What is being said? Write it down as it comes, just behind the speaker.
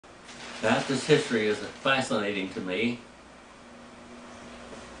Baptist history is fascinating to me.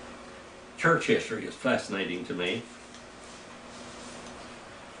 Church history is fascinating to me.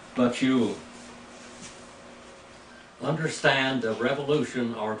 But you understand the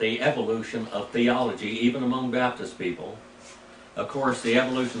revolution or the evolution of theology even among Baptist people. Of course, the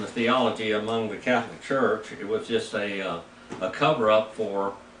evolution of theology among the Catholic Church, it was just a cover-up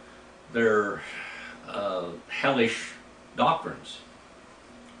for their hellish doctrines.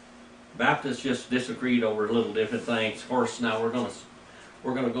 Baptists just disagreed over little different things. Of course, now we're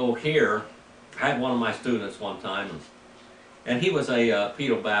going to go here. I had one of my students one time, and he was a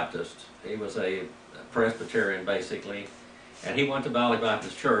Pedo-Baptist. He was a Presbyterian, basically, and he went to Valley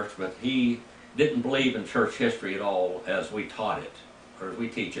Baptist Church, but he didn't believe in church history at all as we taught it, or as we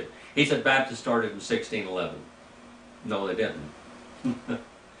teach it. He said Baptists started in 1611. No, they didn't.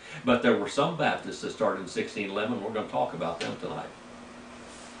 But there were some Baptists that started in 1611. We're going to talk about them tonight.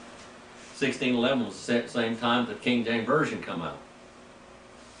 1611 was the same time that King James Version come out.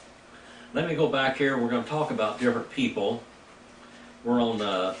 Let me go back here. We're going to talk about different people. We're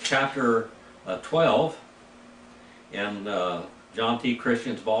on chapter 12 in John T.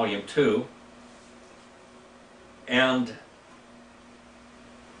 Christian's Volume 2. And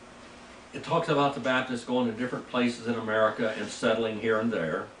it talks about the Baptists going to different places in America and settling here and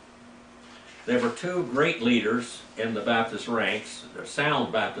there. There were two great leaders in the Baptist ranks,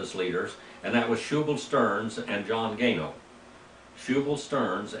 sound Baptist leaders, and that was Shubal Stearns and John Gano. Shubal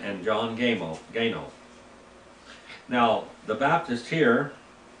Stearns and John Gano. Now, the Baptists here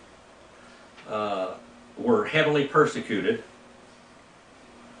were heavily persecuted,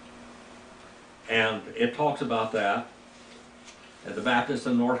 and it talks about that. And the Baptists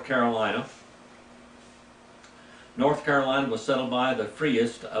in North Carolina. North Carolina was settled by the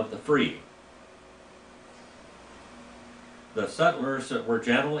freest of the free. The settlers were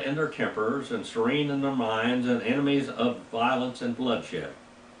gentle in their tempers and serene in their minds and enemies of violence and bloodshed.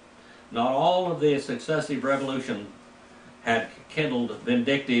 Not all of the successive revolution had kindled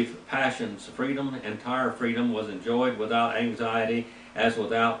vindictive passions. Freedom, entire freedom, was enjoyed without anxiety as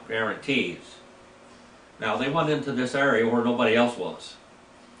without guarantees. Now, they went into this area where nobody else was.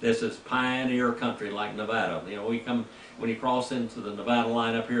 This is pioneer country like Nevada. You know, when you cross into the Nevada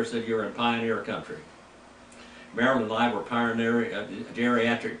line up here, it said you're in pioneer country. Marilyn and I were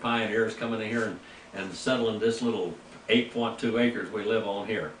geriatric pioneers coming in here and settling this little 8.2 acres we live on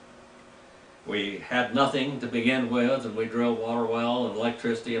here. We had nothing to begin with, and we drilled water well and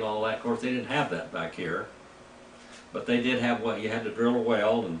electricity and all that. Of course, they didn't have that back here. But they did have what you had to drill a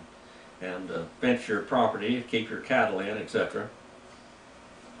well and fence your property, keep your cattle in, etc.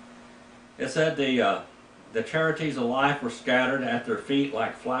 It said the charities of life were scattered at their feet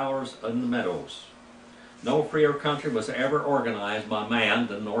like flowers in the meadows. No freer country was ever organized by man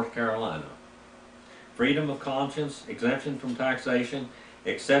than North Carolina. Freedom of conscience, exemption from taxation,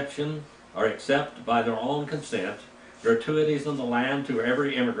 except by their own consent, gratuities in the land to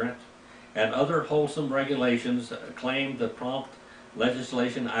every immigrant, and other wholesome regulations claimed the prompt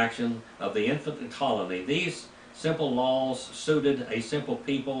legislation action of the infant colony. These simple laws suited a simple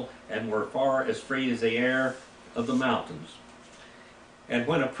people and were far as free as the air of the mountains. And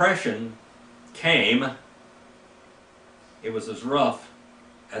when oppression came, it was as rough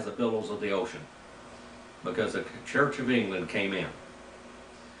as the billows of the ocean, because the Church of England came in.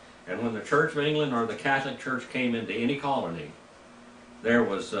 And when the Church of England or the Catholic Church came into any colony, there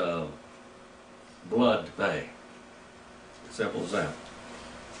was blood to pay. Simple as that.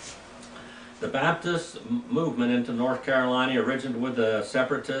 The Baptist movement into North Carolina originated with the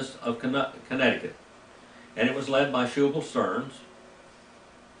Separatists of Connecticut, and it was led by Shubal Stearns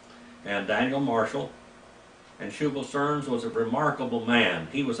and Daniel Marshall. And Shubal Stearns was a remarkable man.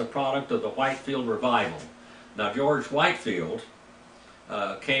 He was a product of the Whitefield revival. Now, George Whitefield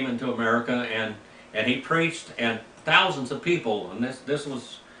came into America and he preached, and thousands of people, and this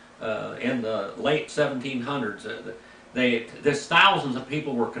was in the late 1700s, thousands of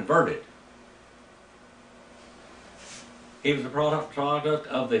people were converted. He was a product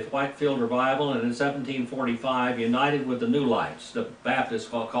of the Whitefield revival, and in 1745 united with the New Lights, the Baptists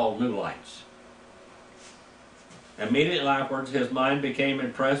called New Lights. Immediately afterwards, his mind became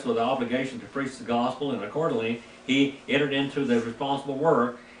impressed with the obligation to preach the gospel, and accordingly, he entered into the responsible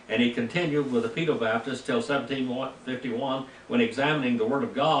work, and he continued with the Pedo-Baptists till 1751, when examining the Word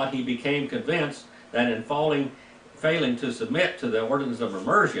of God, he became convinced that in failing to submit to the ordinance of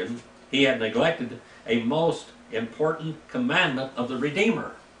immersion, he had neglected a most important commandment of the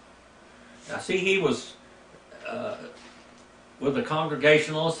Redeemer. Now, see, he was with the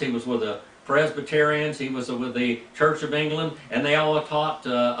Congregationalists, he was with the Presbyterians, he was with the Church of England, and they all taught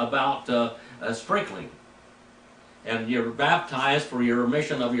about sprinkling. And you're baptized for your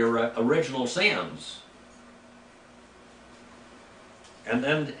remission of your original sins. And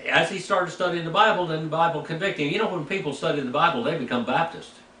then as he started studying the Bible, then the Bible convicted him. You know, when people study the Bible, they become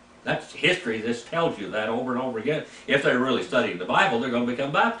Baptist. That's history. This tells you that over and over again. If they're really studying the Bible, they're going to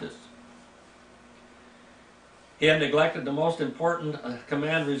become Baptists. He had neglected the most important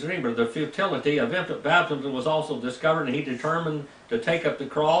command of his Redeemer. The futility of infant baptism was also discovered, and he determined to take up the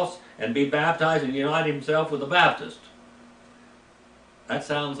cross and be baptized and unite himself with a Baptist. That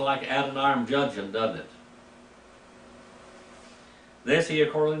sounds like Adoniram judging, doesn't it? This he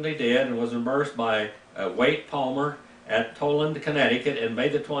accordingly did and was immersed by Waite Palmer at Toland, Connecticut in May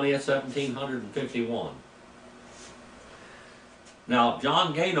the 20th, 1751. Now,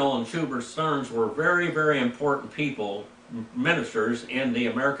 John Gano and Schubert Stearns were very, very important people, ministers in the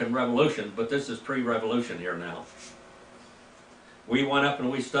American Revolution, but this is pre-revolution here now. We went up and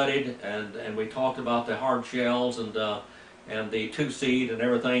we studied and we talked about the hard shells and the two-seed and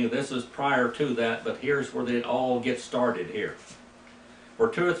everything. This is prior to that, but here's where it all gets started here. For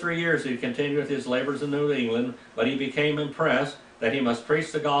 2 or 3 years he continued with his labors in New England, but he became impressed that he must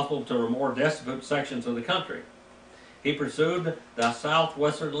preach the gospel to the more destitute sections of the country. He pursued the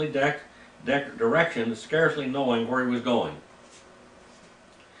southwesterly direction, scarcely knowing where he was going.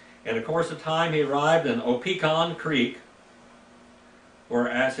 In the course of time he arrived in Opecon Creek, where,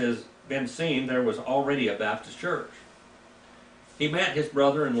 as has been seen, there was already a Baptist church. He met his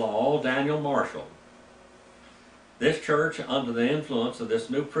brother-in-law, Daniel Marshall. This church, under the influence of this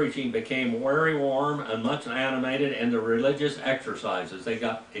new preaching, became very warm and much animated in the religious exercises. They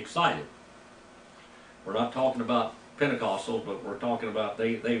got excited. We're not talking about Pentecostals, but we're talking about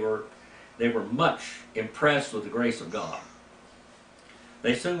they were much impressed with the grace of God.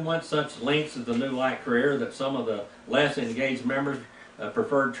 They soon went such lengths of the new light career that some of the less engaged members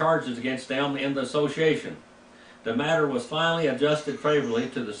preferred charges against them in the association. The matter was finally adjusted favorably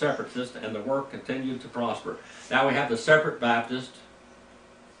to the separatists, and the work continued to prosper. Now we have the separate Baptist,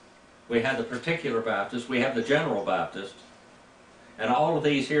 we have the particular Baptist, we have the general Baptist, and all of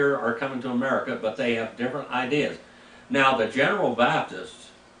these here are coming to America, but they have different ideas. Now the general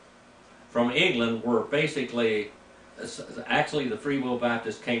Baptists from England were basically, actually the Free Will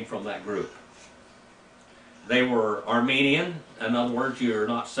Baptists came from that group. They were Armenian. In other words, you're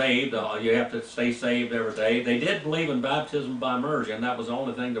not saved. You have to stay saved every day. They did believe in baptism by immersion. That was the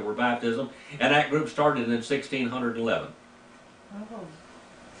only thing that were baptism. And that group started in 1611. Oh.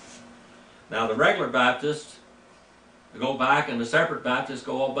 Now the regular Baptists go back, and the separate Baptists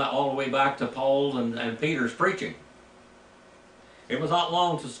go all the way back to Paul and Peter's preaching. It was not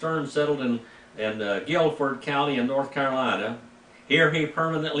long till Stearns settled in Guilford County in North Carolina. Here he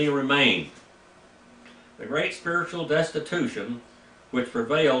permanently remained. The great spiritual destitution which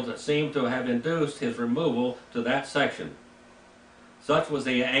prevailed seemed to have induced his removal to that section. Such was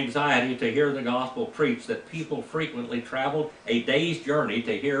the anxiety to hear the gospel preached that people frequently traveled a day's journey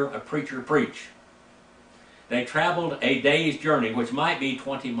to hear a preacher preach. They traveled a day's journey, which might be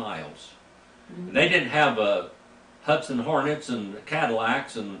 20 miles. They didn't have Hudson Hornets and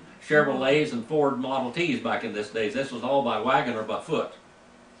Cadillacs and Chevrolets and Ford Model Ts back in this days. This was all by wagon or by foot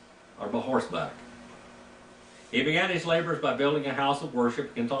or by horseback. He began his labors by building a house of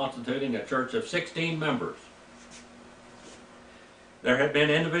worship and constituting a church of 16 members. There had been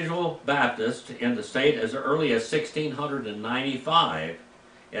individual Baptists in the state as early as 1695.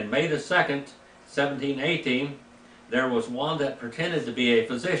 In May the 2nd, 1718, there was one that pretended to be a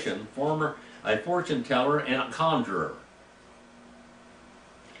physician, a fortune teller, and a conjurer.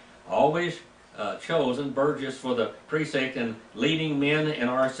 Always chosen Burgess for the precinct and leading men in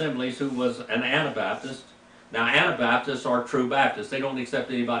our assemblies who was an Anabaptist. Now, Anabaptists are true Baptists. They don't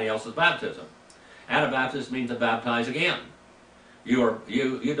accept anybody else's baptism. Anabaptist means to baptize again. You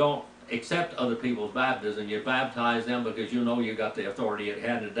don't accept other people's baptism. You baptize them because you know you got the authority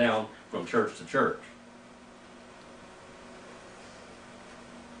handed down from church to church.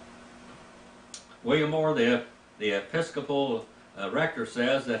 William Moore, the Episcopal rector,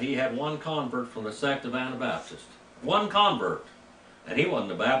 says that he had one convert from the sect of Anabaptist. One convert, and he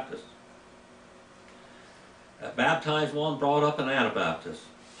wasn't a Baptist. Baptized one, brought up an Anabaptist.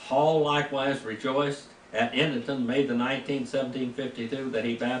 Hall likewise rejoiced at Edenton, May the 19th, 1752, that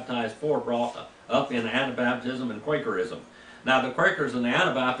he baptized 4 brought up in Anabaptism and Quakerism. Now the Quakers and the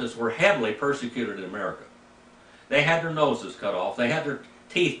Anabaptists were heavily persecuted in America. They had their noses cut off, they had their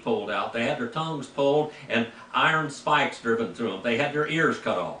teeth pulled out, they had their tongues pulled, and iron spikes driven through them. They had their ears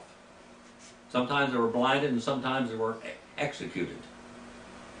cut off. Sometimes they were blinded, and sometimes they were executed.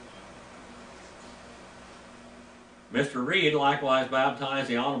 Mr. Reed likewise baptized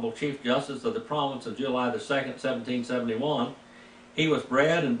the Honorable Chief Justice of the Province on July the 2nd, 1771. He was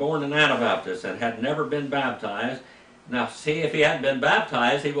bred and born an Anabaptist and had never been baptized. Now, see, if he hadn't been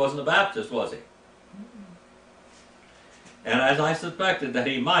baptized, he wasn't a Baptist, was he? And as I suspected that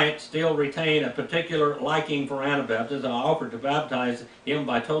he might still retain a particular liking for Anabaptists, I offered to baptize him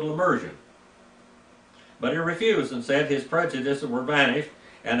by total immersion. But he refused and said his prejudices were vanished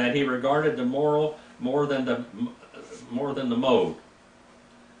and that he regarded the moral more than the mode.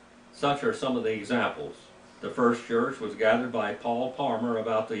 Such are some of the examples. The first church was gathered by Paul Palmer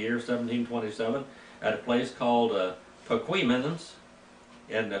about the year 1727 at a place called Paquimans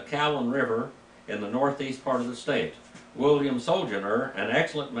in the Cowan River in the northeast part of the state. William Sojourner, an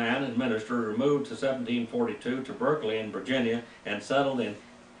excellent man and minister, removed to 1742 to Berkeley in Virginia and settled in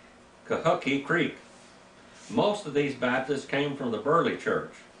Cahokie Creek. Most of these Baptists came from the Burley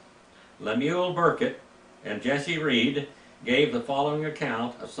Church. Lemuel Burkitt and Jesse Reed gave the following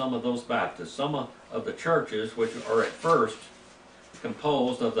account of some of those Baptists. Some of the churches which are at first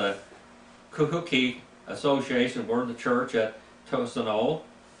composed of the Cahokie Association were the church at Tosono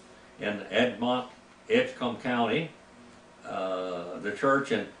in Edgecombe County, the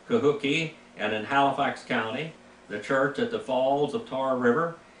church in Cahokie and in Halifax County, the church at the Falls of Tar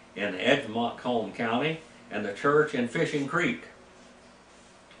River in Edgecombe County, and the church in Fishing Creek.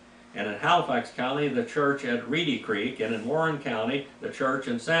 And in Halifax County, the church at Reedy Creek, and in Warren County, the church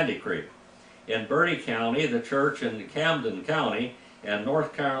in Sandy Creek. In Bertie County, the church in Camden County, and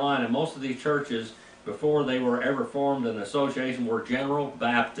North Carolina. Most of these churches, before they were ever formed an association, were General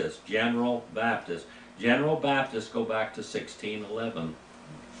Baptists. General Baptists. General Baptists go back to 1611,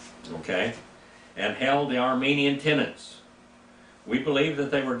 okay, and held the Armenian tenets. We believe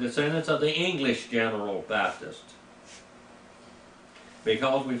that they were descendants of the English General Baptist,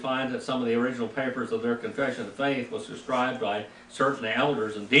 because we find that some of the original papers of their confession of faith was subscribed by certain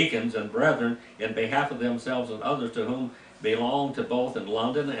elders and deacons and brethren in behalf of themselves and others to whom belonged to both in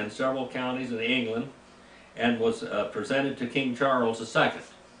London and several counties in England, and was presented to King Charles II.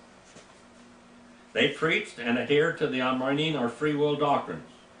 They preached and adhered to the Arminian or free will doctrines,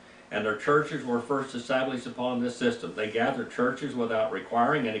 and their churches were first established upon this system. They gathered churches without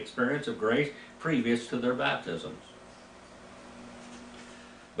requiring an experience of grace previous to their baptisms,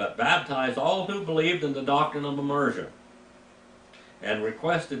 but baptized all who believed in the doctrine of immersion and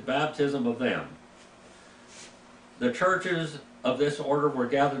requested baptism of them. The churches of this order were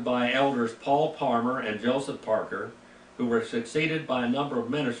gathered by elders Paul Palmer and Joseph Parker, who were succeeded by a number of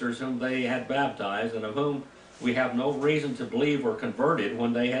ministers whom they had baptized and of whom we have no reason to believe were converted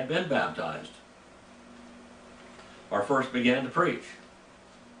when they had been baptized or first began to preach.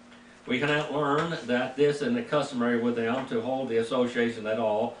 We cannot learn that this is customary with them to hold the association at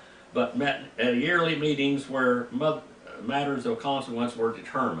all, but met at yearly meetings where matters of consequence were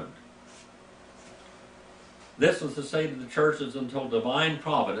determined. This was the state of the churches until divine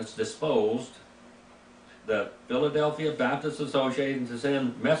providence disposed the Philadelphia Baptist Association to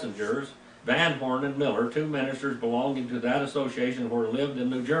send messengers, Van Horn and Miller, two ministers belonging to that association who lived in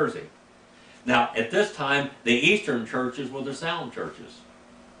New Jersey. Now, at this time, the Eastern churches were the sound churches.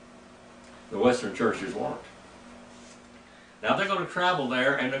 The Western churches weren't. Now, they're going to travel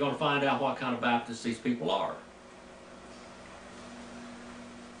there and they're going to find out what kind of Baptists these people are,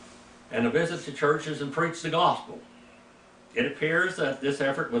 and to visit the churches and preach the gospel. It appears that this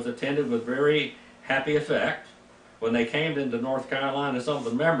effort was attended with very happy effect. When they came into North Carolina, some of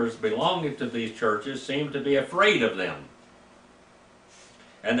the members belonging to these churches seemed to be afraid of them,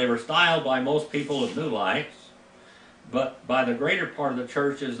 and they were styled by most people as new lights, but by the greater part of the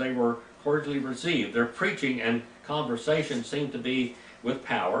churches they were cordially received. Their preaching and conversation seemed to be with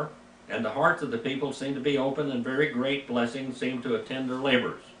power, and the hearts of the people seemed to be open, and very great blessings seemed to attend their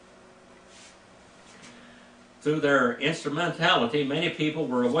labors. Through their instrumentality, many people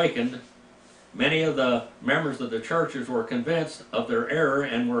were awakened. Many of the members of the churches were convinced of their error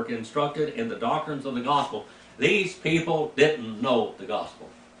and were instructed in the doctrines of the gospel. These people didn't know the gospel.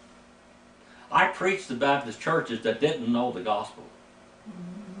 I preached to Baptist churches that didn't know the gospel.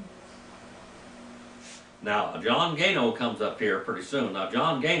 Now, John Gano comes up here pretty soon. Now,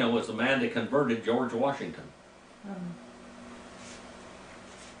 John Gano was the man that converted George Washington.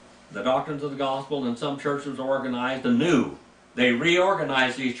 The doctrines of the gospel in some churches were organized anew. They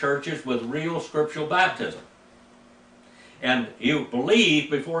reorganized these churches with real scriptural baptism. And you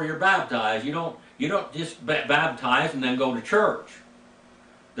believe before you're baptized. You don't just baptize and then go to church.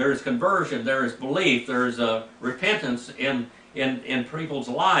 There is conversion, there is belief, there is a repentance in people's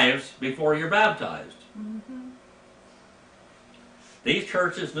lives before you're baptized. These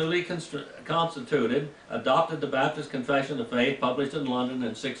churches, newly constituted, adopted the Baptist Confession of Faith, published in London in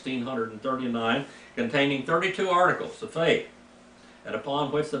 1639, containing 32 articles of faith, and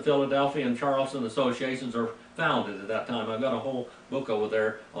upon which the Philadelphia and Charleston associations are founded at that time. I've got a whole book over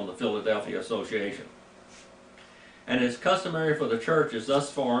there on the Philadelphia Association. And it is customary for the churches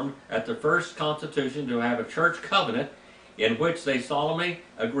thus formed at the first constitution to have a church covenant in which they solemnly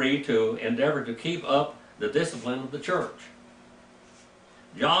agree to endeavor to keep up the discipline of the church.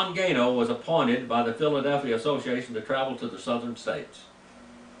 John Gano was appointed by the Philadelphia Association to travel to the southern states.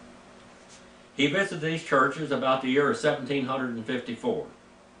 He visited these churches about the year of 1754,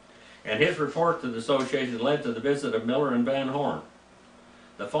 and his report to the association led to the visit of Miller and Van Horn.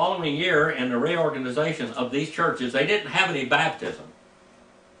 The following year, in the reorganization of these churches, they didn't have any baptism.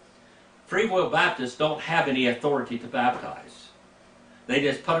 Free Will Baptists don't have any authority to baptize. They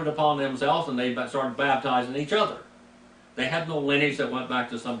just put it upon themselves and they started baptizing each other. They had no lineage that went back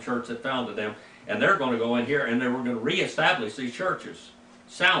to some church that founded them, and they're going to go in here and they were going to reestablish these churches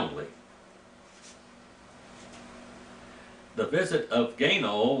soundly. The visit of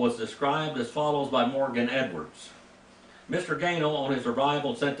Gano was described as follows by Morgan Edwards. Mr. Gano, on his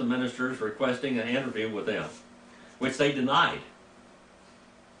arrival, sent the ministers requesting an interview with them, which they denied,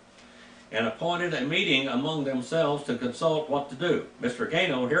 and appointed a meeting among themselves to consult what to do. Mr.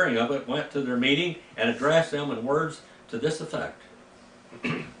 Gano, hearing of it, went to their meeting and addressed them in words to this effect.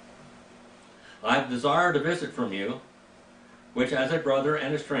 I have desired a visit from you, which as a brother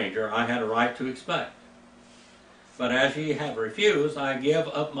and a stranger I had a right to expect. But as ye have refused, I give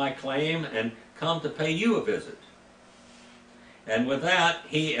up my claim and come to pay you a visit. And with that,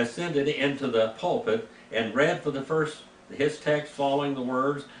 he ascended into the pulpit and read for the first his text following the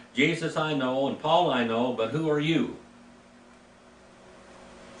words, Jesus I know and Paul I know, but who are you?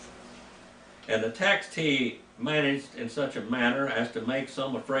 And the text he managed in such a manner as to make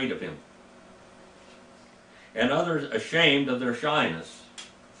some afraid of him, and others ashamed of their shyness.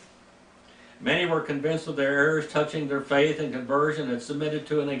 Many were convinced of their errors touching their faith and conversion and submitted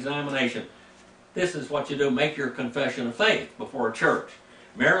to an examination. This is what you do, make your confession of faith before a church.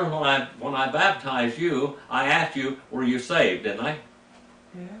 Marilyn, when I baptized you, I asked you, were you saved, didn't I?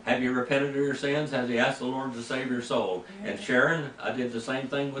 Yeah. Have you repented of your sins? Has you asked the Lord to save your soul? Yeah. And Sharon, I did the same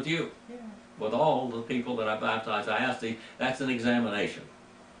thing with you. Yeah. With all the people that I baptized, I asked thee, that's an examination.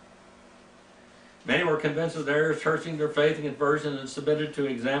 Many were convinced of their errors, searching their faith and conversion, and submitted to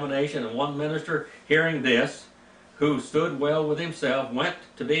examination. And one minister, hearing this, who stood well with himself, went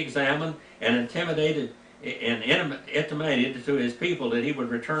to be examined and intimated to his people that he would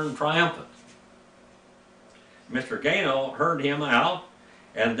return triumphant. Mr. Gano heard him out,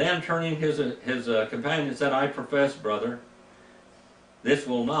 and then turning his companion said, I profess, brother, this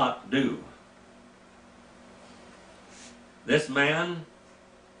will not do. This man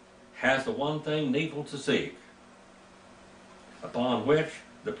has the one thing needful to seek. Upon which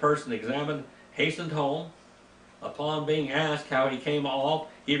the person examined hastened home. Upon being asked how he came off,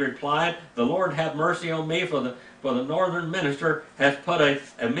 he replied, the Lord have mercy on me, for the northern minister has put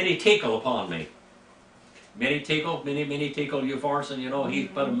a mini tickle upon me. Mini tickle, mini tickle, you farson, you know, he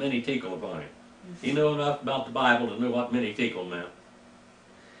put a mini tickle upon him. He knew enough about the Bible to know what mini tickle meant.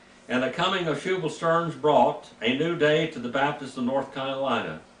 And the coming of Shubal Stearns brought a new day to the Baptists of North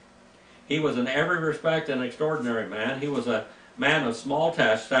Carolina. He was in every respect an extraordinary man. He was a man of small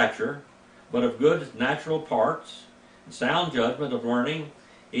stature, but of good natural parts, sound judgment of learning.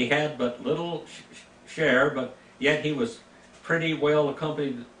 He had but little share, but yet he was pretty well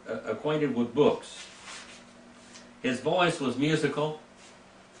acquainted with books. His voice was musical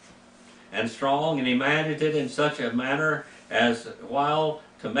and strong, and he managed it in such a manner as while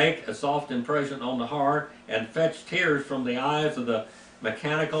to make a soft impression on the heart and fetch tears from the eyes of the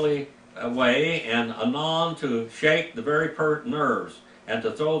mechanically way, and anon to shake the very nerves and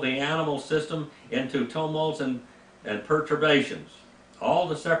to throw the animal system into tumults and perturbations. All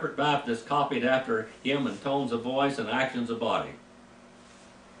the separate Baptists copied after him in tones of voice and actions of body.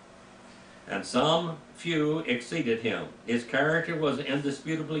 And some few exceeded him. His character was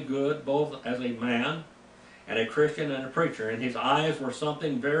indisputably good, both as a man and a Christian and a preacher, and his eyes were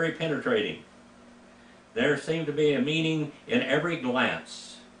something very penetrating. There seemed to be a meaning in every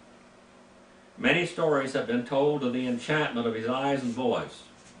glance. Many stories have been told of the enchantment of his eyes and voice.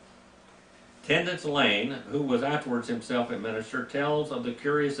 Tendance Lane, who was afterwards himself a minister, tells of the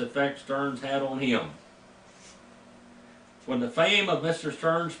curious effect Stearns had on him. When the fame of Mr.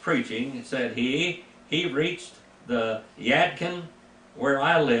 Stearns' preaching, said he reached the Yadkin where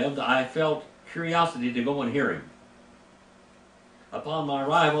I lived, I felt curiosity to go and hear him. Upon my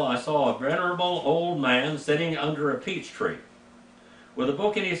arrival, I saw a venerable old man sitting under a peach tree, with a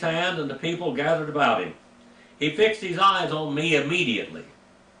book in his hand, and the people gathered about him. He fixed his eyes on me immediately,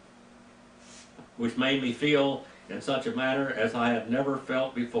 which made me feel in such a manner as I had never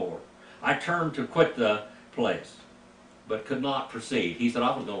felt before. I turned to quit the place, but could not proceed. He said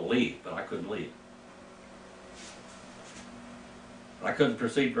I was going to leave, but I couldn't leave. I couldn't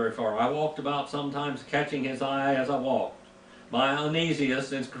proceed very far. I walked about, sometimes catching his eye as I walked. My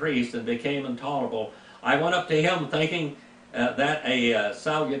uneasiness increased and became intolerable. I went up to him thinking that a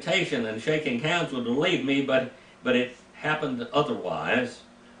salutation and shaking hands would relieve me, but it happened otherwise.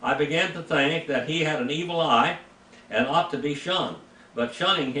 I began to think that he had an evil eye and ought to be shunned, but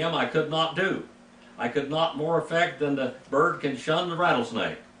shunning him I could not do. I could not more effect than the bird can shun the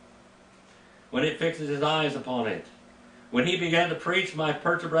rattlesnake when it fixes his eyes upon it. When he began to preach, my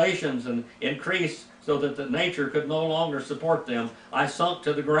perturbations and increased so that the nature could no longer support them. I sunk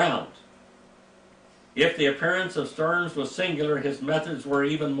to the ground. If the appearance of Stearns was singular, his methods were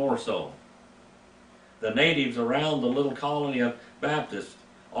even more so. The natives around the little colony of Baptists,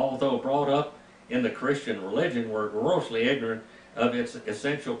 although brought up in the Christian religion, were grossly ignorant of its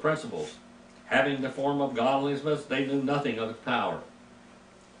essential principles. Having the form of godliness, they knew nothing of its power.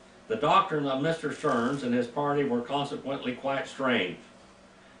 The doctrine of Mr. Stearns and his party were consequently quite strange.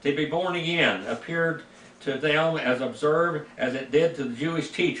 To be born again appeared to them as absurd as it did to the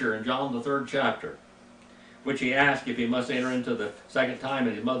Jewish teacher in John the 3rd chapter, which he asked if he must enter into the second time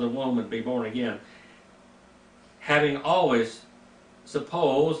in his mother's womb and be born again, having always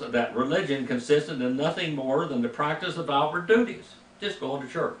supposed that religion consisted in nothing more than the practice of outward duties, just going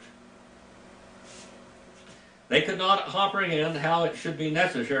to church. They could not comprehend how it should be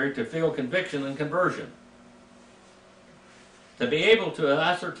necessary to feel conviction and conversion. To be able to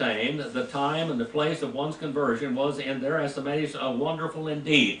ascertain the time and the place of one's conversion was, in their estimation, wonderful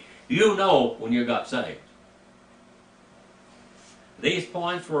indeed. You know when you got saved. These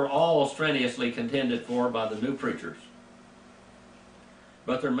points were all strenuously contended for by the new preachers.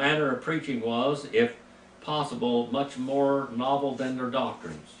 But their manner of preaching was, if possible, much more novel than their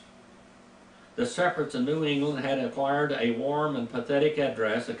doctrines. The separates in New England had acquired a warm and pathetic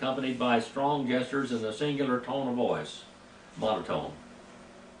address accompanied by strong gestures in a singular tone of voice, monotone.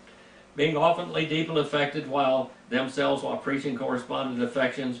 Being oftenly deeply affected while preaching, correspondent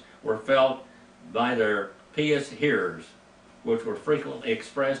affections were felt by their pious hearers, which were frequently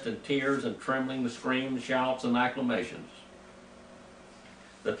expressed in tears and trembling, screams, shouts, and acclamations.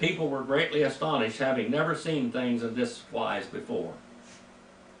 The people were greatly astonished, having never seen things in this wise before.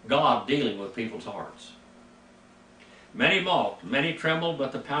 God dealing with people's hearts. Many mocked, many trembled,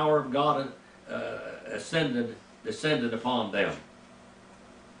 but the power of God descended upon them.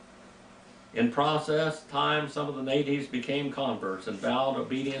 In process time, some of the natives became converts and vowed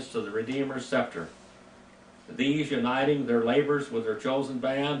obedience to the Redeemer's scepter. These, uniting their labors with their chosen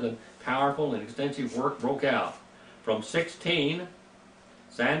band, and powerful and extensive work broke out. From 16,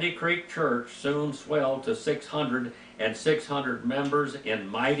 Sandy Creek Church soon swelled to 600, and 600 members, and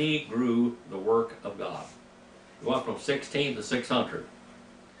mighty grew the work of God. It went from 16 to 600.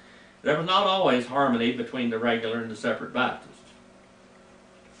 There was not always harmony between the regular and the separate Baptists.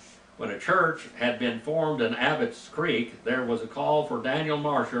 When a church had been formed in Abbott's Creek, there was a call for Daniel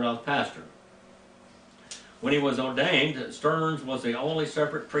Marshall as pastor. When he was ordained, Stearns was the only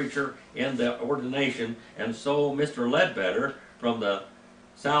separate preacher in the ordination, and so Mr. Ledbetter from the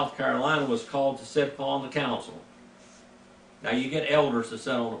South Carolina was called to sit upon the council. Now you get elders to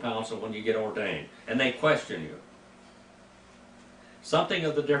sit on the council when you get ordained, and they question you. Something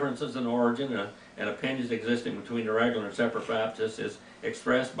of the differences in origin and opinions existing between the regular and separate Baptists is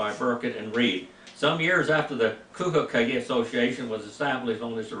expressed by Burkitt and Reed. Some years after the Kahoot Association was established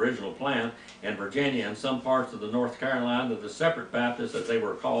on its original plan in Virginia and some parts of the North Carolina, the separate Baptists, as they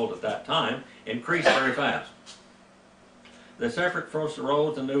were called at that time, increased very fast. The separate first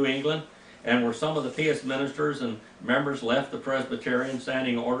arose in New England, and where some of the pious ministers and members left the Presbyterian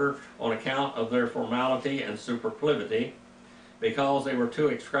standing order on account of their formality and superfluity, because they were too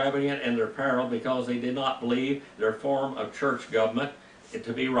extravagant in their apparel, because they did not believe their form of church government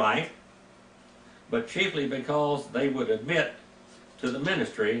to be right, but chiefly because they would admit to the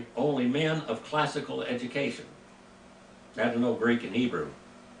ministry only men of classical education. They had to know Greek and Hebrew,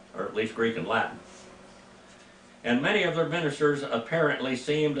 or at least Greek and Latin. And many of their ministers apparently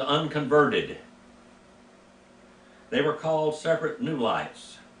seemed unconverted. They were called separate New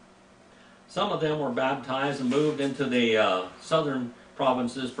Lights. Some of them were baptized and moved into the southern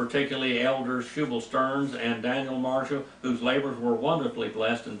provinces, particularly elders Shubal Stearns and Daniel Marshall, whose labors were wonderfully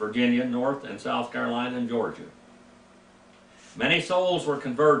blessed in Virginia, North and South Carolina, and Georgia. Many souls were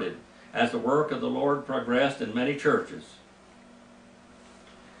converted as the work of the Lord progressed in many churches.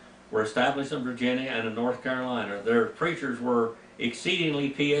 were established in Virginia and in North Carolina. Their preachers were exceedingly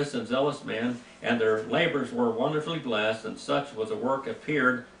pious and zealous men, and their labors were wonderfully blessed, and such was a work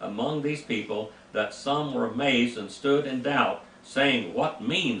appeared among these people that some were amazed and stood in doubt, saying, "What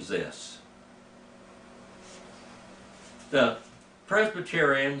means this?" The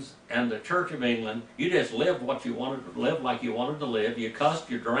Presbyterians and the Church of England, you just lived what you wanted to live, like you wanted to live. You cussed,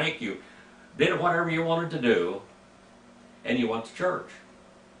 you drank, you did whatever you wanted to do, and you went to church,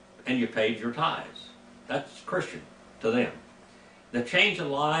 and you paid your tithes. That's Christian to them. The change in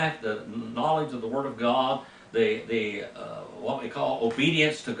life, the knowledge of the Word of God, the what we call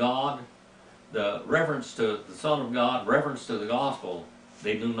obedience to God, the reverence to the Son of God, reverence to the gospel,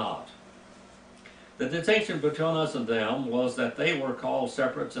 they knew not. The distinction between us and them was that they were called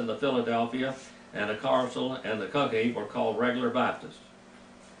separates in the Philadelphia, and the Carcel and the Kentucky were called regular Baptists.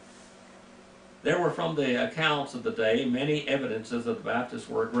 There were, from the accounts of the day, many evidences that the Baptists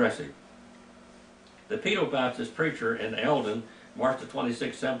were aggressive. The Pedo-Baptist preacher in Eldon, March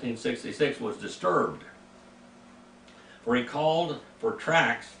 26, 1766, was disturbed, for he called for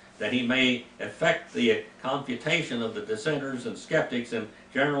tracts that he may effect the confutation of the dissenters and skeptics in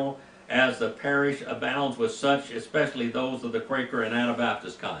general, as the parish abounds with such, especially those of the Quaker and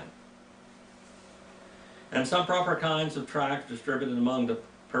Anabaptist kind. And some proper kinds of tracts distributed among the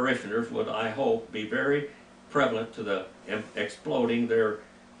parishioners would, I hope, be very prevalent to the exploding their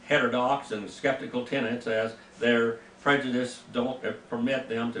heterodox and skeptical tenets, as their prejudice don't permit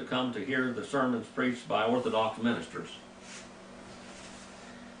them to come to hear the sermons preached by Orthodox ministers.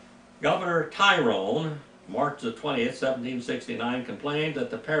 Governor Tyrone, March the 20th, 1769, complained that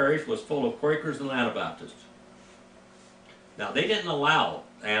the parish was full of Quakers and Anabaptists. Now, they didn't allow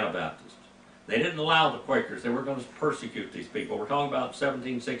Anabaptists. They didn't allow the Quakers. They were going to persecute these people. We're talking about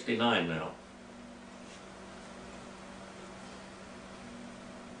 1769 now.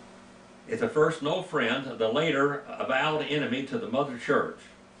 If the first no friend, the later avowed enemy to the Mother Church.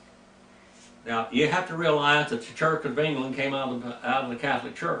 Now, you have to realize that the Church of England came out of the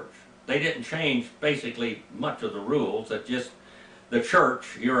Catholic Church. They didn't change basically much of the rules. That just the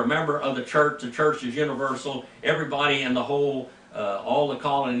church, you're a member of the church is universal. Everybody in the whole, all the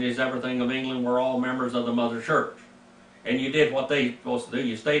colonies, everything of England were all members of the Mother Church. And you did what they were supposed to do.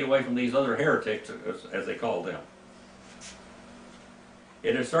 You stayed away from these other heretics, as they called them.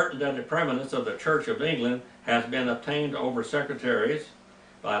 It is certain that the preeminence of the Church of England has been obtained over secretaries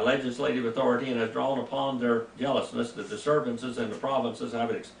by legislative authority, and has drawn upon their jealousness. The disturbances in the provinces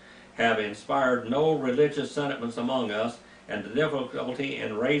have inspired no religious sentiments among us, and the difficulty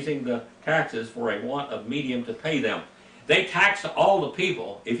in raising the taxes for a want of medium to pay them. They taxed all the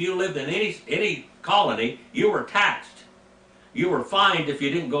people. If you lived in any colony, you were taxed. You were fined if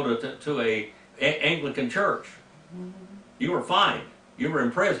you didn't go to a Anglican church. You were fined. You were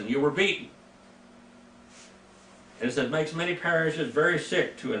in prison. You were beaten. And it makes many parishes very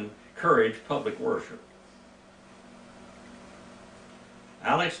sick to encourage public worship.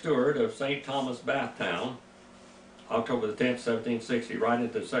 Alex Stewart of St. Thomas Bathtown, October the 10th, 1760, writing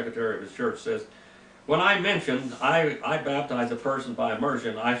to the secretary of his church, says, "When I mentioned I baptize a person by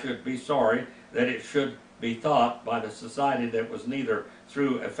immersion, I should be sorry that it should be thought by the society that was neither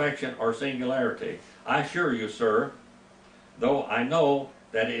through affection or singularity. I assure you, sir, though I know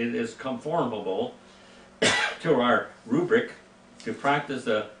that it is conformable to our rubric to practice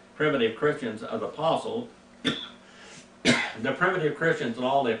the primitive Christians of the apostles, the primitive Christians and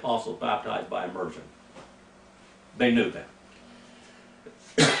all the apostles baptized by immersion." They knew that.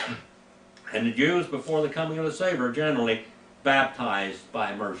 And the Jews, before the coming of the Savior, generally baptized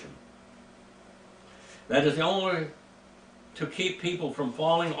by immersion. That is the only to keep people from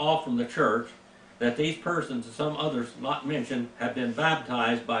falling off from the church, that these persons and some others not mentioned have been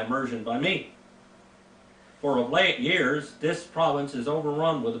baptized by immersion by me. For of late years, this province is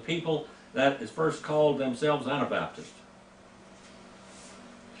overrun with a people that is first called themselves Anabaptists,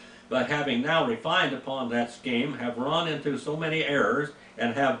 but having now refined upon that scheme, have run into so many errors,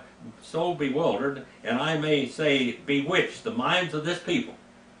 and have so bewildered, and I may say bewitched, the minds of this people,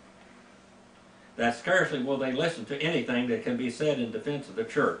 that scarcely will they listen to anything that can be said in defense of the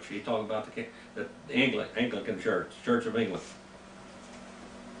church. He's talking about the Anglican Church, Church of England.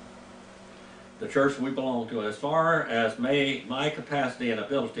 The church we belong to. As far as my capacity and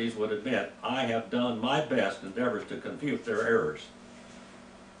abilities would admit, I have done my best endeavors to confute their errors.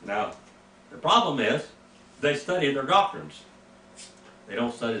 Now, the problem is, they study their doctrines. They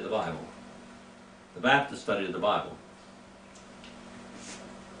don't study the Bible. The Baptists study the Bible.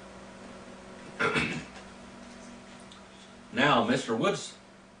 Now, Mr.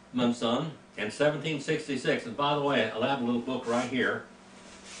 Woodsman's son, in 1766, and by the way, I'll have a little book right here.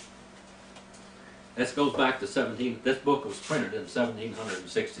 This goes back to this book was printed in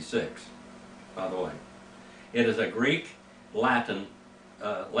 1766, by the way. It is a Greek-Latin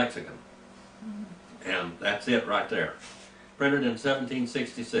lexicon. And that's it right there. Printed in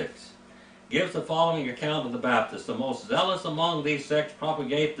 1766. Gives the following account of the Baptists. The most zealous among these sects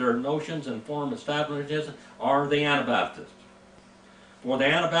propagate their notions and form establishments are the Anabaptists. For the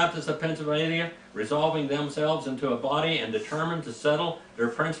Anabaptists of Pennsylvania, resolving themselves into a body and determined to settle their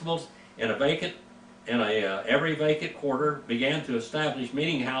principles in every vacant quarter, began to establish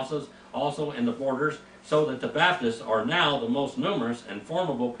meeting houses also in the borders, so that the Baptists are now the most numerous and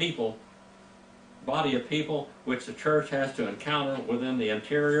formidable body of people which the church has to encounter within the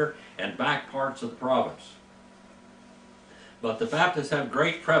interior and back parts of the province. But the Baptists have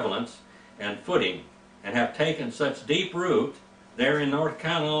great prevalence and footing, and have taken such deep root there in North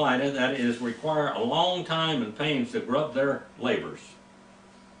Carolina that it is require a long time and pains to grub their labors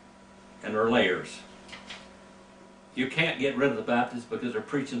and their layers. You can't get rid of the Baptists because they're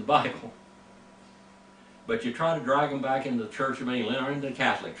preaching the Bible. But you try to drag them back into the Church of England or into the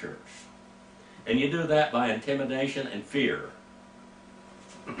Catholic Church. And you do that by intimidation and fear.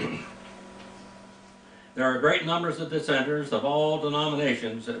 There are great numbers of dissenters of all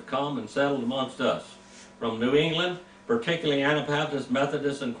denominations that have come and settled amongst us. From New England, particularly Anabaptists,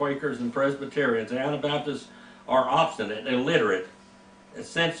 Methodists, and Quakers and Presbyterians. The Anabaptists are obstinate, illiterate,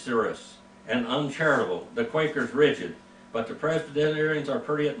 censorious, and uncharitable. The Quakers rigid. But the Presbyterians are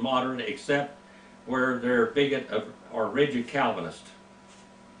pretty moderate, except where they're bigot or rigid Calvinist.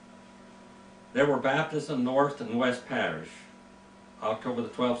 There were Baptists in North and West Parish, October the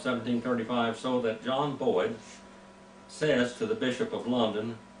 12th, 1735, so that John Boyd says to the Bishop of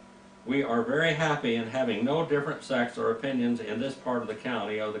London, "We are very happy in having no different sects or opinions in this part of the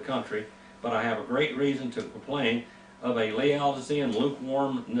county or the country, but I have a great reason to complain of a lealty and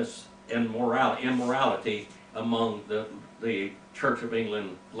lukewarmness and immorality among the Church of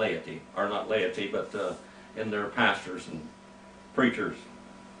England laity, or not laity, but in their pastors and preachers,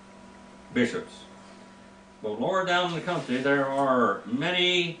 bishops." Well, lower down in the country, there are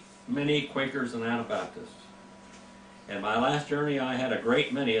many, many Quakers and Anabaptists. In my last journey, I had a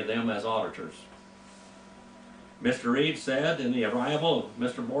great many of them as auditors. Mr. Reed said in the arrival of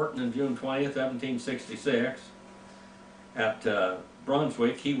Mr. Morton on June 20th, 1766, at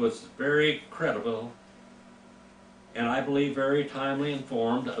Brunswick, he was very credible and I believe very timely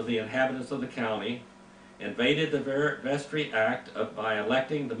informed of the inhabitants of the county, invaded the Vestry Act by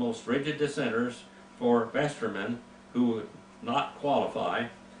electing the most rigid dissenters for vestrymen who would not qualify,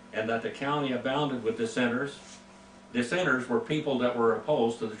 and that the county abounded with dissenters. Dissenters were people that were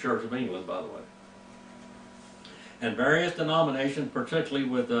opposed to the Church of England, by the way. And various denominations, particularly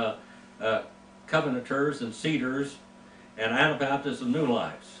with Covenanters and Cedars and Anabaptists and New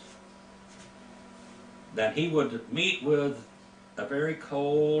Lives, that he would meet with a very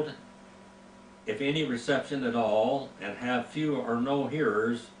cold, if any, reception at all, and have few or no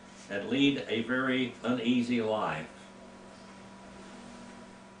hearers, and lead a very uneasy life.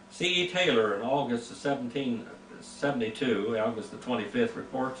 C.E. Taylor in August of 1772, August the 25th,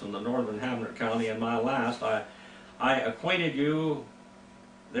 reports on the northern Hamlet County. In my last, I acquainted you,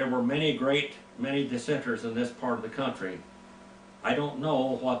 there were many dissenters in this part of the country. I don't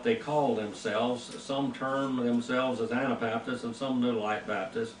know what they call themselves. Some term themselves as Anabaptists and some New Light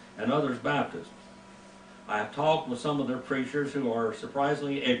Baptists and others Baptists. I have talked with some of their preachers who are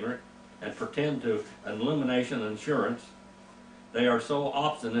surprisingly ignorant and pretend to illumination and assurance. They are so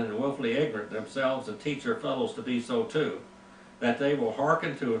obstinate and willfully ignorant themselves and teach their fellows to be so too, that they will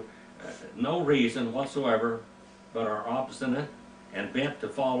hearken to no reason whatsoever, but are obstinate and bent to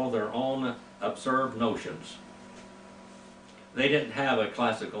follow their own absurd notions. They didn't have a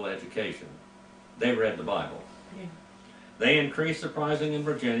classical education. They read the Bible. Yeah. They increased surprisingly in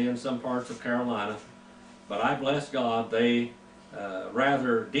Virginia and some parts of Carolina, but I bless God they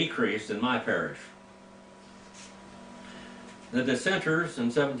rather decreased in my parish. The dissenters in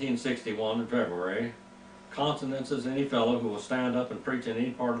 1761 in February, consonants as any fellow who will stand up and preach in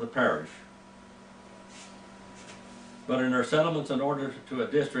any part of the parish. But in their settlements in order to a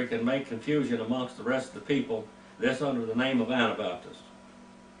district and make confusion amongst the rest of the people, this under the name of Anabaptists.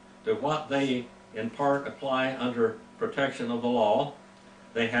 To what they in part apply under protection of the law,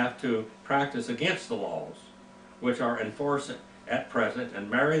 they have to practice against the laws, which are enforced at present, and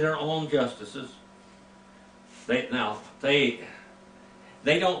marry their own justices. They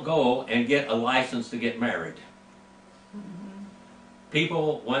don't go and get a license to get married. Mm-hmm.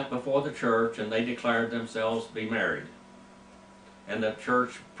 People went before the church and they declared themselves to be married. And the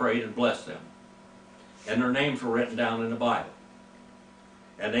church prayed and blessed them. And their names were written down in the Bible.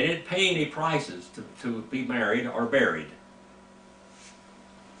 And they didn't pay any prices to be married or buried.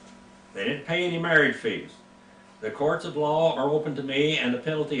 They didn't pay any marriage fees. The courts of law are open to me and the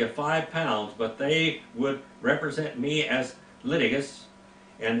penalty of £5, but they would represent me as litigious,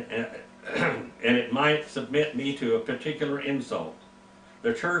 and it might submit me to a particular insult.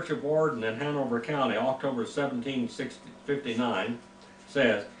 The Church of Warden in Hanover County, October 1759,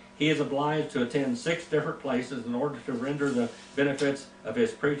 says, he is obliged to attend 6 different places in order to render the benefits of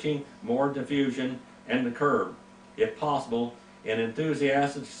his preaching more diffusion and the curb, if possible, an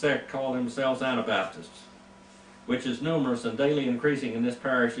enthusiastic sect call themselves Anabaptists, which is numerous and daily increasing in this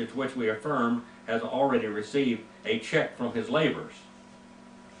parish, which we affirm has already received a check from his labors.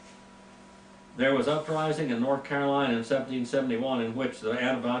 There was uprising in North Carolina in 1771 in which the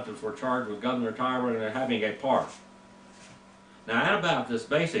Anabaptists were charged with Governor Tyler and having a part. Now, Anabaptists,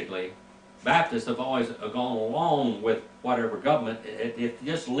 basically, Baptists have always gone along with whatever government. If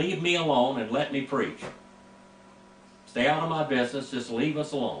just leave me alone and let me preach. Stay out of my business, just leave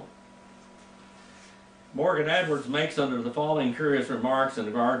us alone. Morgan Edwards makes under the following curious remarks in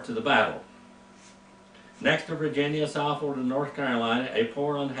regard to the battle. Next to Virginia, southward of North Carolina, a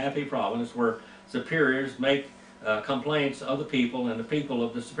poor unhappy province where superiors make complaints of the people and the people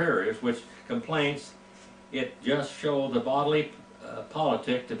of the superiors, which complaints, it just show the bodily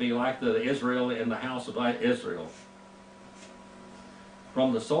politic to be like the Israel in the house of Israel.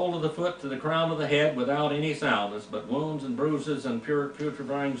 From the sole of the foot to the crown of the head without any soundness, but wounds and bruises and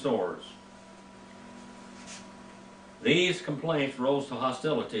putrefying sores. These complaints rose to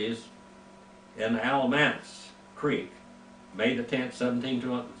hostilities in Alamance Creek, May the 10th,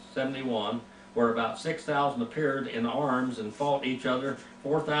 1771, where about 6,000 appeared in arms and fought each other.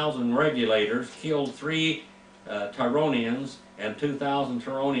 4,000 regulators killed 3 Tyronians and 2,000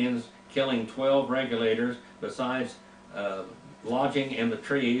 Tyronians, killing 12 regulators, besides lodging in the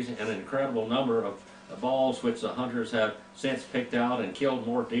trees an incredible number of balls which the hunters have since picked out and killed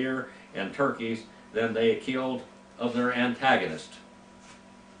more deer and turkeys than they killed of their antagonist.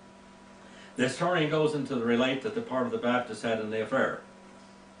 The historian goes into the relate that the part of the Baptists had in the affair.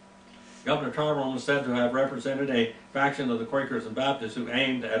 Governor Tyrone was said to have represented a faction of the Quakers and Baptists who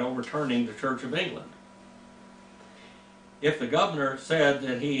aimed at overturning the Church of England. If the governor said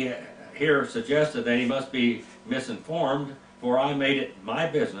that he here suggested that he must be misinformed, for I made it my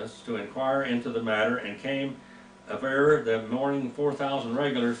business to inquire into the matter, and came aver the morning 4,000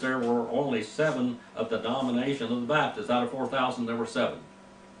 regulars, there were only 7 of the denomination of the Baptists. Out of 4,000 there were 7.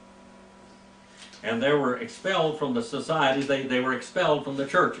 And they were expelled from the societies, they were expelled from the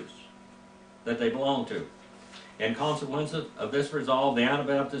churches that they belonged to. In consequence of this resolve, the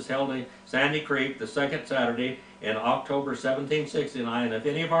Anabaptists held a Sandy Creek the 2nd Saturday in October 1769, and if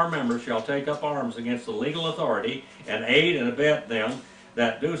any of our members shall take up arms against the legal authority and aid and abet them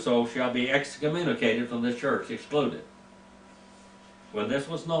that do so shall be excommunicated from this church, excluded. When this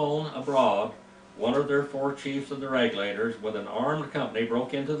was known abroad, one of their 4 chiefs of the regulators with an armed company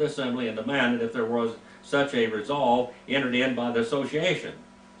broke into the assembly and demanded if there was such a resolve entered in by the association.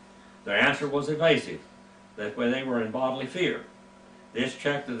 Their answer was evasive, that they were in bodily fear. This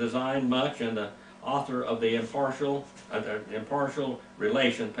checked the design much, and the author of the impartial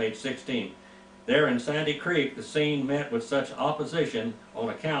relation, page 16. There in Sandy Creek, the scene met with such opposition on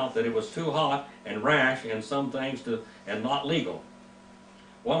account that it was too hot and rash in some things and not legal.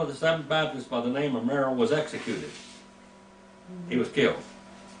 One of the 7 Baptists by the name of Merrill was executed. He was killed.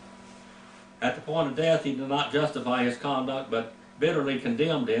 At the point of death, he did not justify his conduct, but bitterly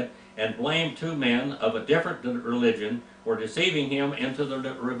condemned it and blamed 2 men of a different religion for deceiving him into the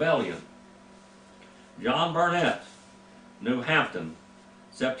rebellion. John Burnett, New Hampton,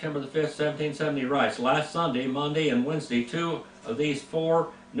 September the 5th, 1770, writes, last Sunday, Monday, and Wednesday, 2 of these 4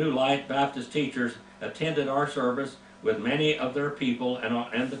 New Light Baptist teachers attended our service with many of their people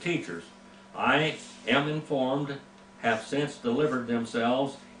and the teachers. I am informed have since delivered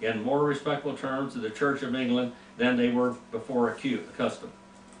themselves in more respectful terms to the Church of England than they were before accustomed.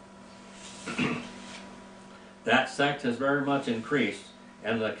 That sect has very much increased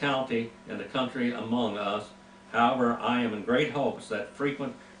in the country among us. However, I am in great hopes that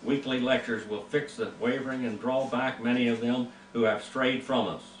frequent weekly lectures will fix the wavering and draw back many of them who have strayed from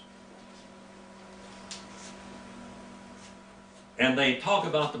us. And they talk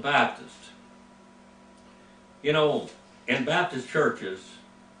about the Baptists. You know, in Baptist churches,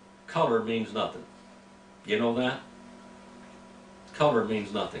 color means nothing. You know that? Color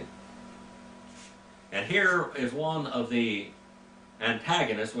means nothing. And here is one of the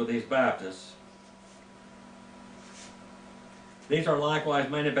antagonists with these Baptists. These are likewise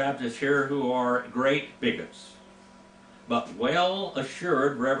many Baptists here who are great bigots. but well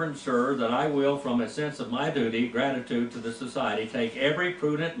assured, Reverend Sir, that I will, from a sense of my duty, gratitude to the Society, take every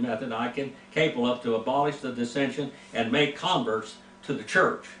prudent method I can capable of to abolish the dissension and make converts to the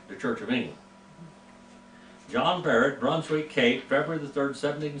Church of England. John Barrett, Brunswick, Cape, February the 3rd,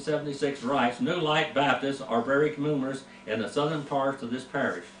 1776, writes, New Light Baptists are very numerous in the southern parts of this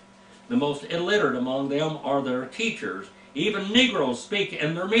parish. The most illiterate among them are their teachers. Even Negroes speak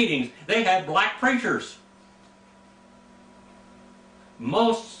in their meetings. They have black preachers.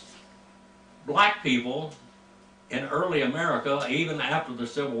 Most black people in early America, even after the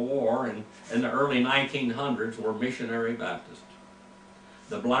Civil War and in the early 1900s, were missionary Baptists.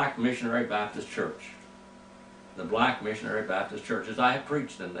 The Black Missionary Baptist Church. The Black Missionary Baptist Churches. I have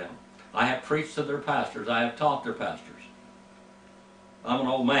preached in them. I have preached to their pastors. I have taught their pastors. I'm an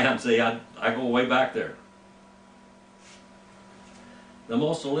old man, see, I go way back there. The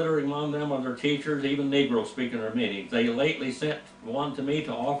most illiterate among them are their teachers, even Negroes speak in their meetings. They lately sent one to me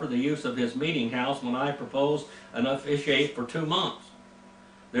to offer the use of his meeting house when I proposed an officiate for 2 months.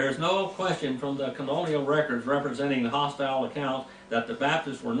 There is no question from the colonial records representing the hostile accounts that the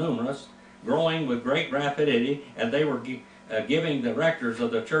Baptists were numerous, growing with great rapidity, and they were giving the rectors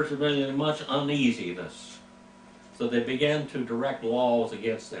of the Church of England much uneasiness. So they began to direct laws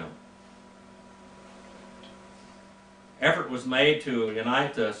against them. Effort was made to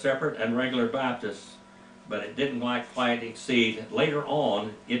unite the separate and regular Baptists, but it didn't quite exceed. Later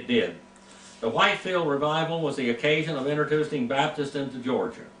on, it did. The Whitefield Revival was the occasion of introducing Baptists into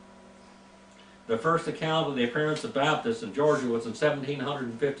Georgia. The first account of the appearance of Baptists in Georgia was in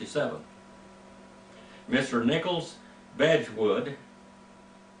 1757. Mr. Nicholas Bedgewood,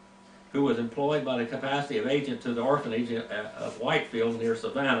 who was employed by the capacity of agent to the orphanage of Whitefield near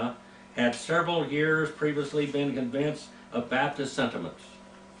Savannah, had several years previously been convinced of Baptist sentiments.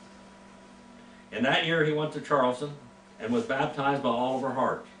 In that year he went to Charleston and was baptized by Oliver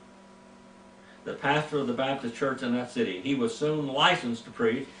Hart, the pastor of the Baptist church in that city. He was soon licensed to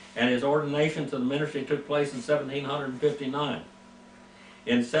preach, and his ordination to the ministry took place in 1759.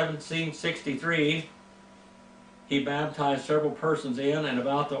 In 1763, he baptized several persons in and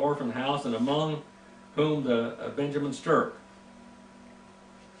about the orphan house, and among whom the Benjamin Stirk,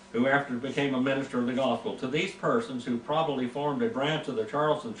 who after became a minister of the gospel. To these persons, who probably formed a branch of the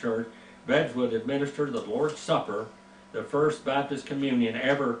Charleston church, Bedgewood administered the Lord's Supper, the first Baptist communion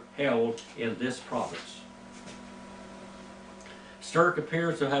ever held in this province. Stirk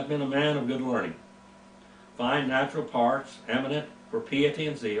appears to have been a man of good learning, fine natural parts, eminent for piety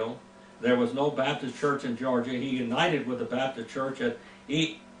and zeal. There was no Baptist church in Georgia. He united with the Baptist church at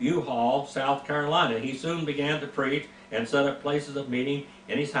U-Hall, South Carolina. He soon began to preach and set up places of meeting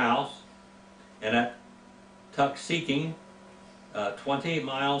in his house and at Tuckseeking, 20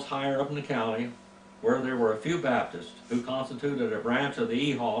 miles higher up in the county, where there were a few Baptists who constituted a branch of the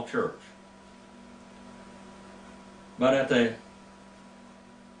E-Hall church. But at the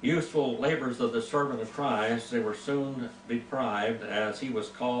useful labors of the servant of Christ, they were soon deprived, as he was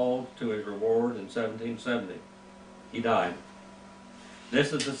called to his reward in 1770. He died.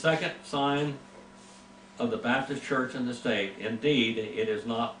 This is the second sign of the Baptist church in the state. Indeed, it is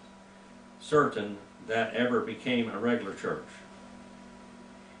not certain that ever became a regular church.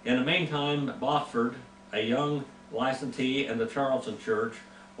 In the meantime, Botsford, a young licensee in the Charleston church,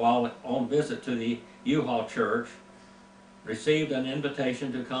 while on visit to the U-Hall church, received an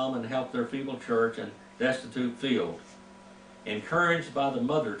invitation to come and help their feeble church and destitute field. Encouraged by the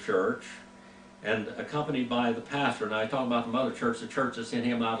mother church and accompanied by the pastor, and I talk about the mother church, the church that sent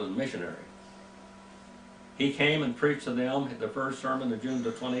him out as a missionary, he came and preached to them the first sermon of June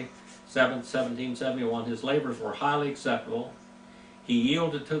the 27th, 1771. His labors were highly acceptable. He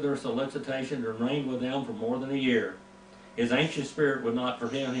yielded to their solicitation and remained with them for more than a year. His anxious spirit would not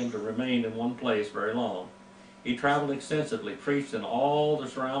permit him to remain in one place very long. He traveled extensively, preached in all the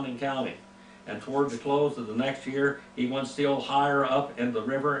surrounding county, and toward the close of the next year, he went still higher up in the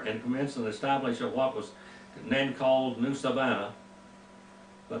river and commenced an establishment of what was then called New Savannah,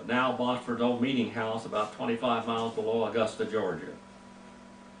 but now Botsford Old Meeting House, about 25 miles below Augusta, Georgia,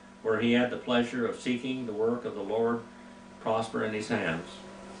 where he had the pleasure of seeking the work of the Lord prosper in his hands.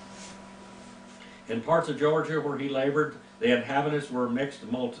 In parts of Georgia where he labored, the inhabitants were a mixed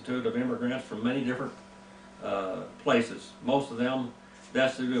multitude of immigrants from many different places, most of them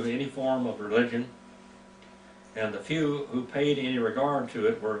destitute of any form of religion, and the few who paid any regard to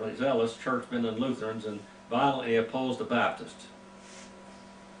it were zealous churchmen and Lutherans and violently opposed the Baptists.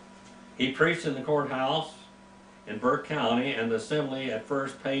 He preached in the courthouse in Burke County, and the assembly at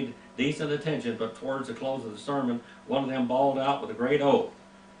first paid decent attention, but towards the close of the sermon, one of them bawled out with a great oath,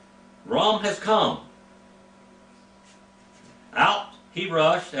 "Rum has come!" Out he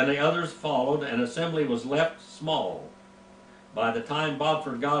rushed, and the others followed, and the assembly was left small. By the time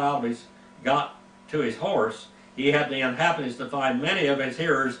Bodford got to his horse, he had the unhappiness to find many of his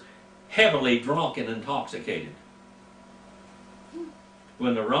hearers heavily drunk and intoxicated.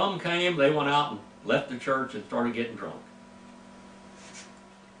 When the rum came, they went out and left the church and started getting drunk.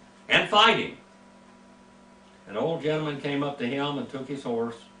 And fighting. An old gentleman came up to him and took his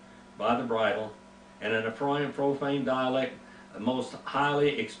horse by the bridle, and in a profane dialect, most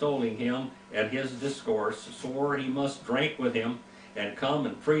highly extolling him and his discourse, swore he must drink with him and come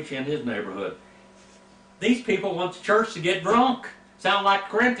and preach in his neighborhood. These people want the church to get drunk. Sound like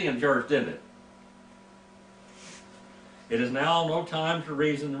the Corinthian church, didn't it? It is now no time to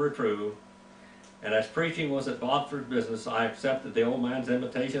reason or reprove, and as preaching was at Bodford's business, I accepted the old man's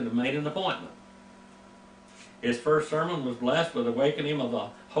invitation and made an appointment. His first sermon was blessed with awakening of the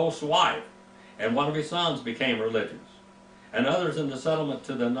host's wife, and one of his sons became religious. And others in the settlement,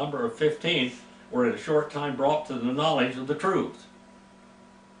 to the number of 15, were in a short time brought to the knowledge of the truth.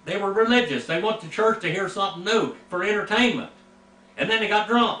 They were religious. They went to church to hear something new for entertainment. And then they got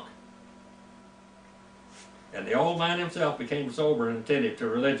drunk. And the old man himself became sober and attentive to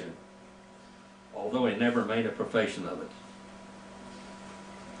religion, although he never made a profession of it.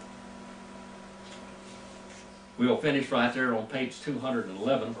 We'll finish right there on page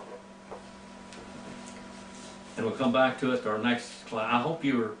 211. And we'll come back to it to our next class. I hope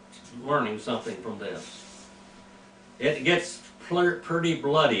you're learning something from this. It gets pretty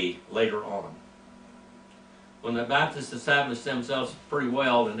bloody later on. When the Baptists established themselves pretty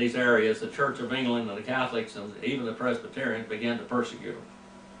well in these areas, the Church of England and the Catholics and even the Presbyterians began to persecute them.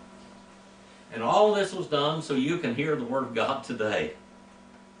 And all this was done so you can hear the Word of God today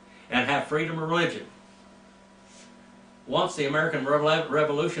and have freedom of religion. Once the American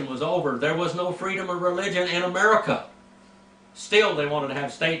Revolution was over, there was no freedom of religion in America. Still, they wanted to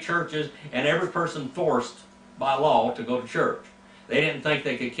have state churches and every person forced by law to go to church. They didn't think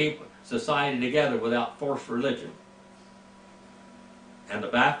they could keep society together without forced religion. And the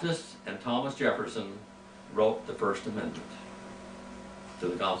Baptists and Thomas Jefferson wrote the First Amendment to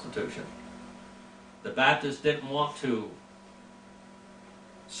the Constitution. The Baptists didn't want to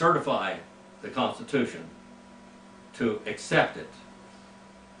certify the Constitution, to accept it,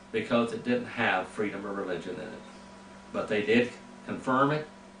 because it didn't have freedom of religion in it. But they did confirm it,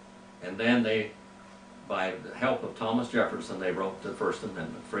 and then they, by the help of Thomas Jefferson, they wrote the First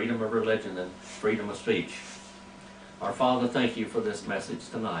Amendment, freedom of religion and freedom of speech. Our Father, thank you for this message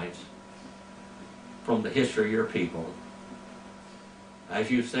tonight from the history of your people. As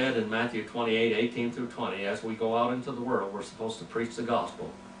you said in Matthew 28, 18 through 20, as we go out into the world, we're supposed to preach the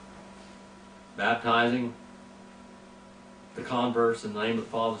gospel, baptizing the converts in the name of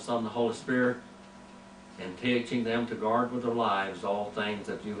the Father, Son, and the Holy Spirit, and teaching them to guard with their lives all things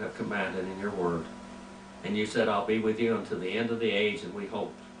that you have commanded in your word. And you said, I'll be with you until the end of the age, and we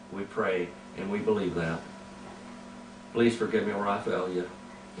hope, we pray, and we believe that. Please forgive me where I fail you.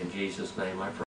 In Jesus' name I pray.